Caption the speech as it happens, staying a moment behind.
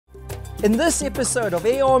In this episode of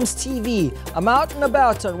Air Arms TV, I'm out and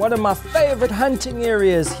about on one of my favorite hunting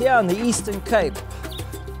areas here in the Eastern Cape.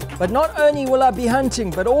 But not only will I be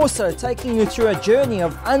hunting, but also taking you through a journey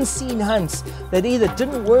of unseen hunts that either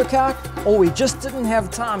didn't work out or we just didn't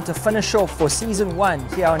have time to finish off for season 1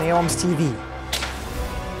 here on Air Arms TV.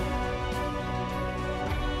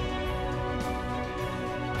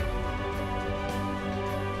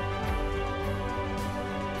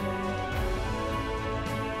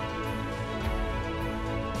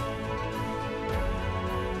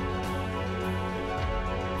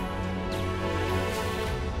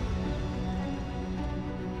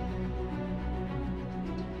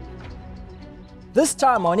 This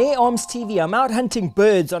time on Air Arms TV, I'm out hunting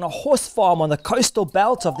birds on a horse farm on the coastal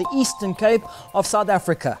belt of the Eastern Cape of South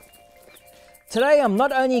Africa. Today I'm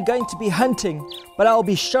not only going to be hunting, but I'll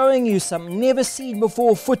be showing you some never seen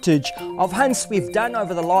before footage of hunts we've done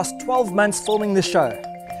over the last 12 months filming the show.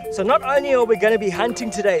 So not only are we going to be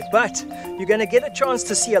hunting today, but you're going to get a chance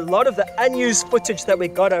to see a lot of the unused footage that we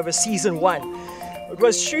got over season 1. It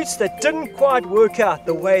was shoots that didn't quite work out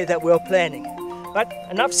the way that we were planning. But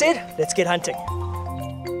enough said, let's get hunting.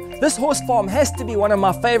 This horse farm has to be one of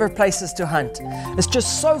my favorite places to hunt. It's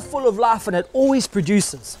just so full of life and it always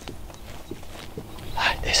produces.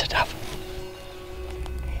 There's a dove.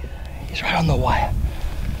 He's right on the wire.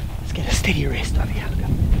 Let's get a steady rest over here.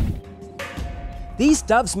 These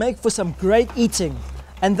doves make for some great eating,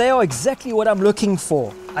 and they are exactly what I'm looking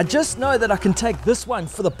for. I just know that I can take this one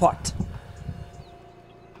for the pot.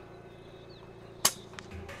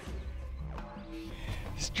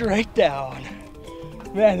 Straight down.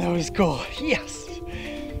 Man, that was cool. Yes!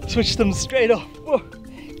 Switched them straight off. Whoa.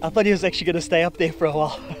 I thought he was actually going to stay up there for a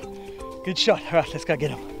while. Good shot. All right, let's go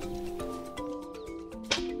get him.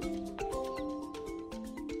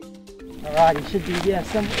 All right, he should be here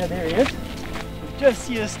somewhere. There he is. You just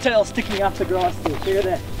see his tail sticking out the grass there. Look at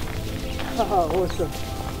that. Oh, awesome.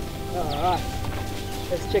 All right,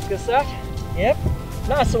 let's check this out. Yep,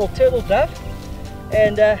 nice little turtle dove.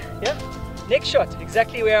 And yeah, next shot,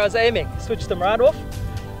 exactly where I was aiming. Switched them right off.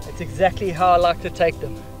 It's exactly how I like to take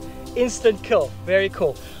them. Instant kill, very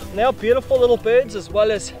cool. And they are beautiful little birds as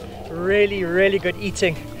well as really, really good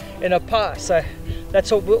eating in a pie. So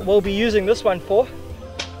that's what we'll be using this one for.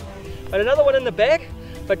 But another one in the bag.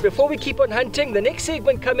 But before we keep on hunting, the next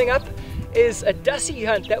segment coming up is a Dassie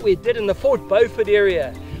hunt that we did in the Fort Beauford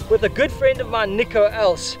area with a good friend of mine, Nico.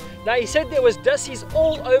 Now he said there was Dassies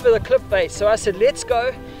all over the cliff face, so I said let's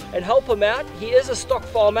go and help him out. He is a stock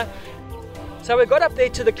farmer. So we got up there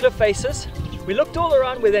to the cliff faces. We looked all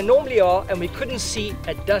around where they normally are and we couldn't see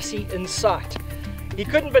a Dassie in sight. He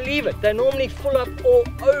couldn't believe it. They're normally full up all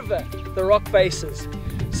over the rock faces.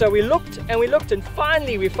 So we looked and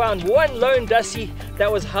finally we found one lone Dassie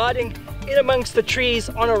that was hiding in amongst the trees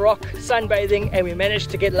on a rock sunbathing, and we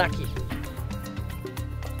managed to get lucky.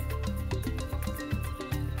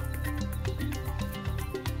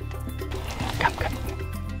 Come.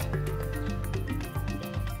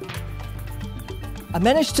 I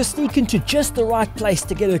managed to sneak into just the right place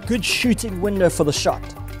to get a good shooting window for the shot.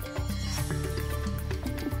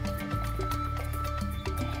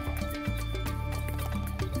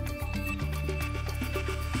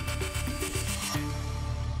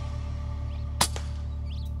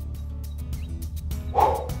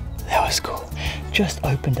 That was cool. Just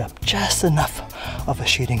opened up just enough of a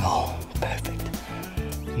shooting hole. Perfect.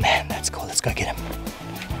 Man, that's cool. Let's go get him.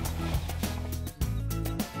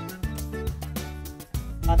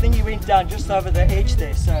 I think he went down just over the edge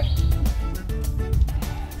there, so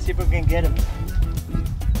see if we can get him.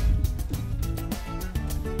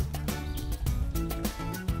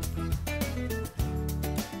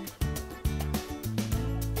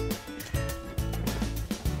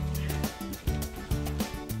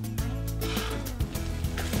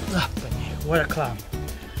 What a climb.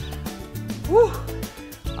 Woo!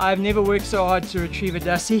 I've never worked so hard to retrieve a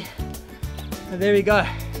Dassie. And there we go.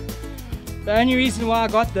 The only reason why I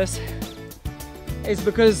got this is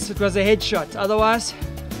because it was a headshot. Otherwise,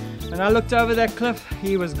 when I looked over that cliff,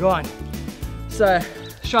 he was gone. So,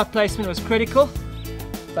 shot placement was critical,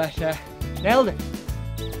 but nailed it.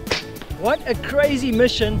 What a crazy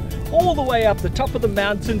mission, all the way up the top of the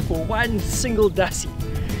mountain for one single Dassie.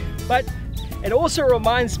 But it also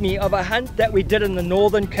reminds me of a hunt that we did in the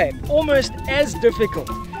Northern Cape, almost as difficult,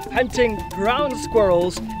 hunting ground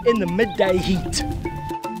squirrels in the midday heat.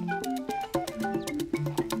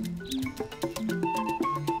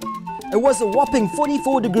 It was a whopping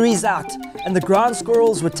 44 degrees out and the ground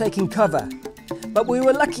squirrels were taking cover, but we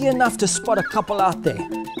were lucky enough to spot a couple out there.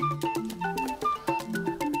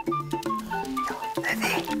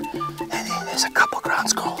 There's a couple ground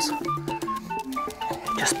squirrels.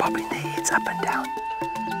 just popping their heads up and down.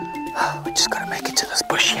 Oh, we just gotta make it to this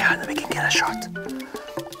bush here and then we can get a shot.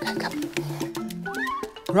 Okay, come.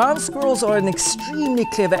 Ground squirrels are an extremely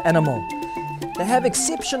clever animal. They have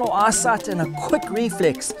exceptional eyesight and a quick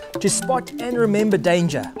reflex to spot and remember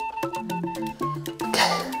danger.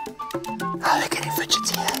 Okay. Oh, they're getting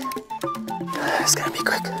fidgety here. It's gonna be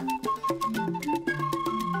quick.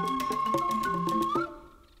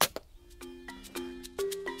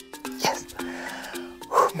 Yes.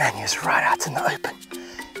 Whew, man, he was right out in the open.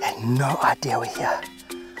 Had no idea we're here.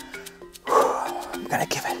 Whew, I'm gonna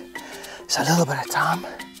give it just a little bit of time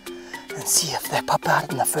and see if they pop out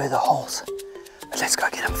in the further holes. But let's go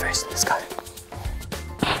get them first. Let's go.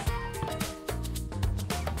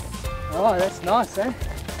 Oh, that's nice, eh?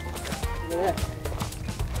 Look at that.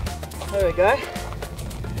 There we go.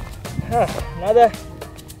 Oh,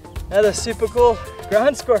 another super cool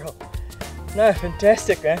ground squirrel. No,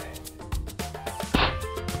 fantastic, man.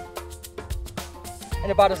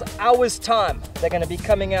 In about an hour's time, they're going to be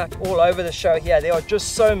coming out all over the show here. There are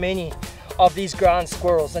just so many of these ground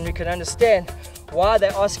squirrels, and you can understand why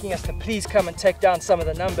they're asking us to please come and take down some of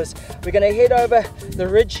the numbers. We're going to head over the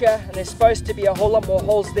ridge here, and there's supposed to be a whole lot more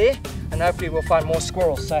holes there, and hopefully we'll find more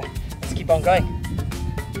squirrels. So let's keep on going.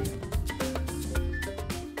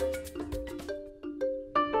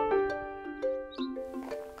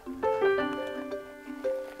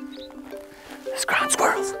 There's ground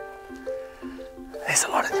squirrels. There's a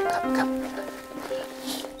lot of them. Come, come.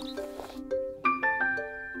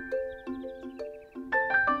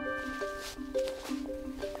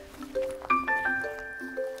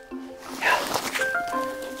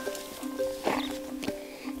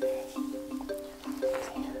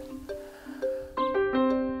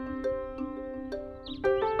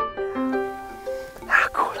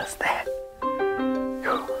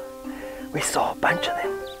 We saw a bunch of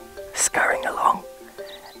them scurrying along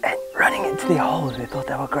and running into the holes. We thought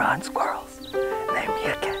they were ground squirrels. They're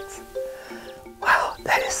meerkats. Wow,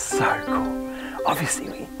 that is so cool.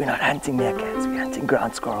 Obviously, we're not hunting meerkats, we're hunting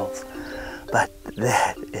ground squirrels. But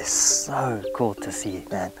that is so cool to see,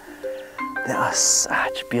 man. They are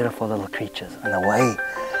such beautiful little creatures, and the way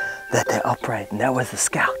that they operate. And that was the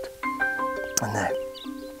scout. And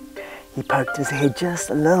he poked his head just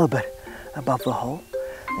a little bit above the hole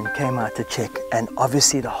and came out to check, and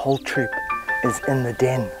obviously the whole troop is in the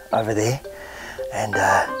den over there, and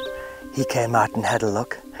he came out and had a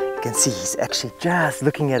look. You can see he's actually just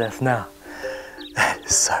looking at us now. That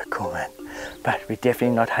is so cool, man. But we're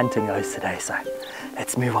definitely not hunting those today, so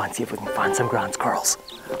let's move on, see if we can find some ground squirrels.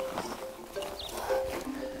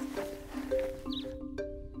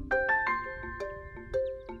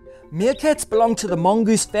 Meerkats belong to the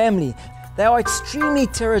mongoose family. They are extremely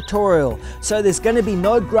territorial, so there's going to be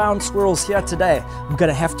no ground squirrels here today. I'm going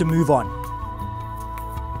to have to move on.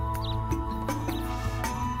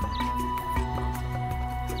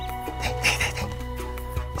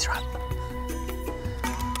 He's right.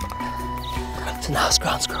 It's a nice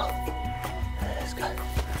ground squirrel. Let's go.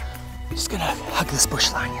 Just going to hug this bush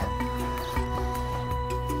line here.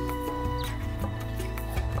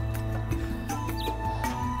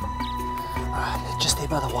 Alright, just there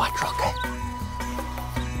by the white rock, eh?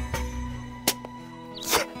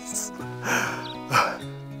 Yes!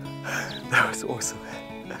 That was awesome.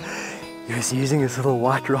 He was using his little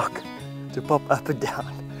white rock to pop up and down.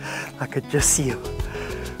 I could just see him.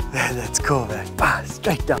 That's cool, man. Ah,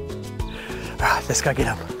 straight down. Alright, let's go get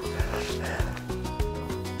him.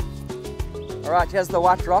 Alright, here's the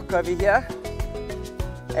white rock over here.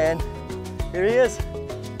 And here he is.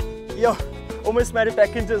 Yo, almost made it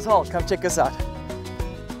back into his hole. Come check us out.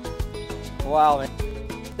 Wow, man.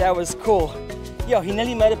 That was cool. Yo, he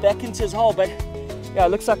nearly made it back into his hole, but yeah, it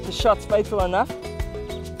looks like the shot's faithful enough.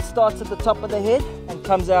 Starts at the top of the head and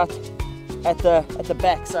comes out at the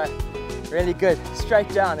back, so really good. Straight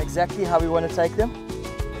down, exactly how we want to take them.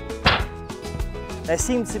 They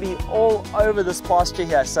seem to be all over this pasture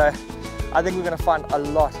here, so I think we're going to find a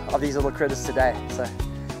lot of these little critters today, so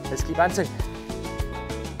let's keep hunting.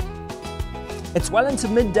 It's well into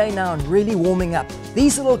midday now and really warming up.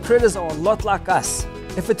 These little critters are a lot like us.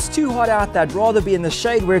 If it's too hot out, they'd rather be in the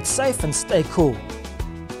shade where it's safe and stay cool.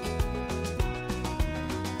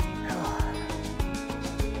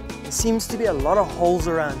 There seems to be a lot of holes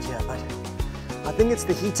around here, but I think it's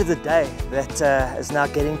the heat of the day that is now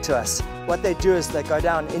getting to us. What they do is they go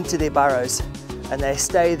down into their burrows and they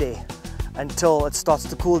stay there until it starts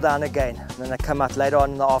to cool down again. And then they come out later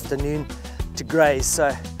on in the afternoon to graze.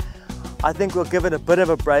 So I think we'll give it a bit of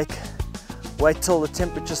a break, wait till the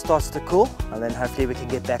temperature starts to cool, and then hopefully we can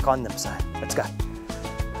get back on them. So let's go.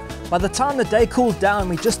 By the time the day cooled down,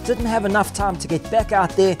 we just didn't have enough time to get back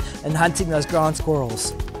out there and hunting those ground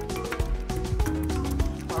squirrels.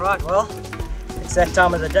 Alright, well, it's that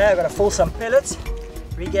time of the day. I've got to fill some pellets,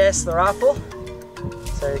 regas the rifle,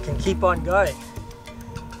 so it can keep on going.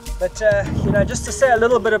 But you know, just to say a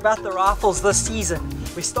little bit about the rifles this season,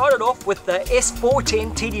 we started off with the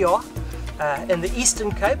S410 TDR in the Eastern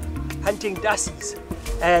Cape, hunting Dassies.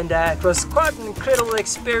 And it was quite an incredible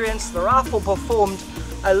experience. The rifle performed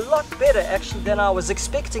a lot better actually than I was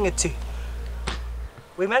expecting it to.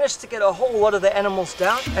 We managed to get a whole lot of the animals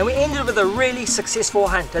down, and we ended with a really successful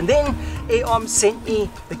hunt. And then Airarms sent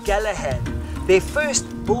me the Galahad, their first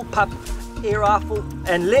bullpup air rifle,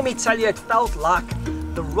 and let me tell you, it felt like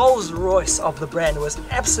the Rolls Royce of the brand. It was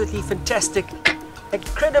absolutely fantastic,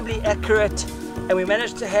 incredibly accurate, and we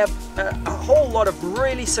managed to have a whole lot of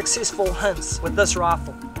really successful hunts with this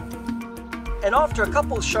rifle. And after a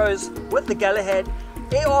couple shows with the Galahad,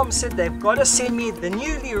 Airarms said they've got to send me the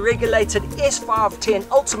newly regulated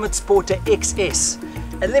S510 Ultimate Sporter XS.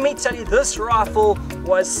 And let me tell you, this rifle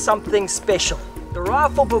was something special. The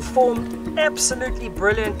rifle performed absolutely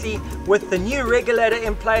brilliantly with the new regulator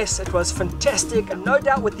in place. It was fantastic, and no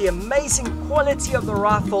doubt with the amazing quality of the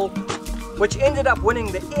rifle, which ended up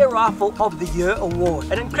winning the Air Rifle of the Year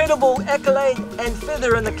award. An incredible accolade and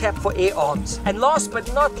feather in the cap for Airarms. And last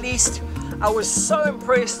but not least, I was so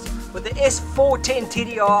impressed with the S410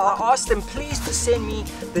 TDR. I asked them please to send me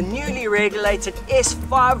the newly regulated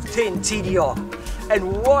S510 TDR.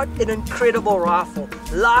 And what an incredible rifle.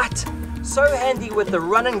 Light, so handy with the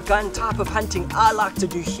run and gun type of hunting I like to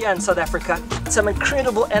do here in South Africa. Some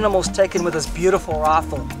incredible animals taken with this beautiful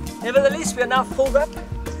rifle. Nevertheless, we are now filled up.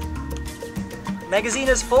 Magazine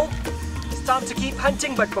is full. It's time to keep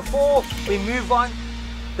hunting, but before we move on,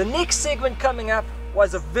 the next segment coming up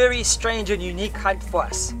was a very strange and unique hunt for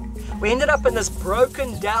us. We ended up in this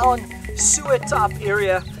broken down sewer type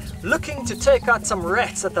area looking to take out some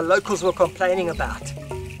rats that the locals were complaining about.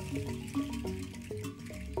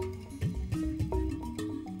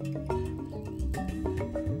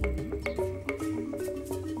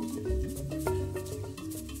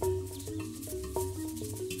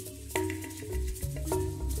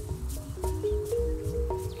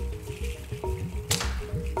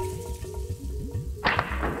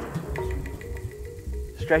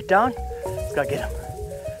 Straight down, let's go get him.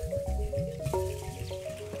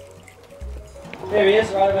 There he is,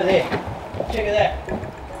 right over there. Check at that.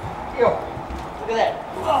 Yo, look at that.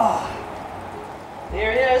 Oh,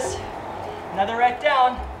 there he is. Another rat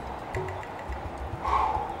down.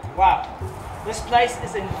 Wow, this place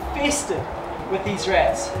is infested with these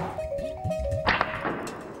rats.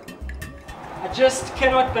 I just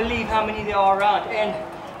cannot believe how many there are around, and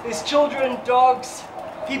there's children, dogs,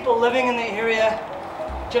 people living in the area.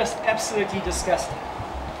 Just absolutely disgusting.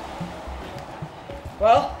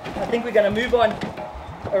 Well, I think we're going to move on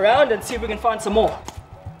around and see if we can find some more.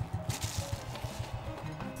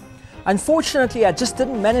 Unfortunately, I just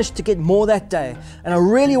didn't manage to get more that day, and I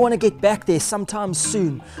really want to get back there sometime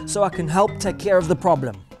soon so I can help take care of the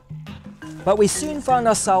problem. But we soon found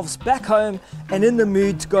ourselves back home and in the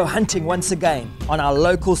mood to go hunting once again on our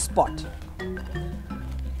local spot.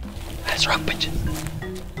 Let's rock pigeons.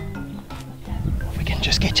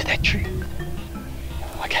 Just get to that tree.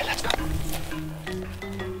 Okay, let's go.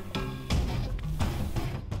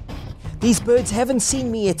 These birds haven't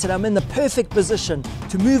seen me yet, and I'm in the perfect position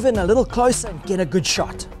to move in a little closer and get a good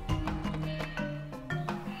shot.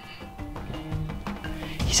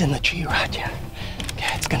 He's in the tree right here.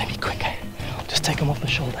 Okay, it's gonna be quick. I'll just take him off the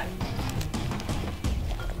shoulder.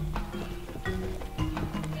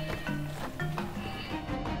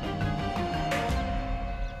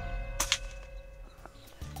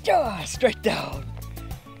 Oh, straight down.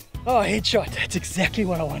 Oh, headshot. That's exactly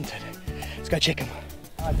what I wanted. Let's go check him.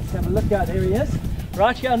 Alright, let's have a look out. There he is.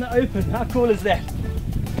 Right here in the open. How cool is that?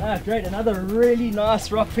 Ah, great. Another really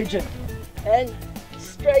nice rock pigeon. And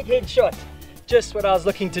straight headshot. Just what I was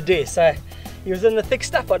looking to do. So he was in the thick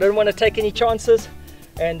stuff. I didn't want to take any chances,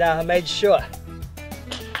 and I made sure.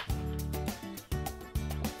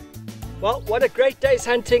 Well, what a great day's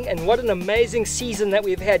hunting, and what an amazing season that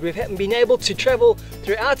we've had. We've been able to travel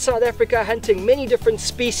throughout South Africa hunting many different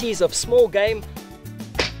species of small game.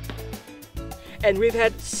 And we've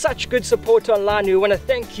had such good support online. We want to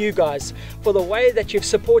thank you guys for the way that you've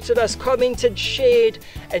supported us, commented, shared,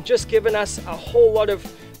 and just given us a whole lot of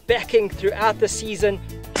backing throughout the season.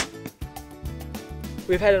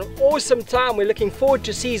 We've had an awesome time. We're looking forward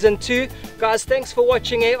to season 2. Guys, thanks for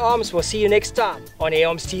watching Airarms. We'll see you next time on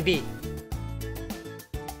Airarms TV.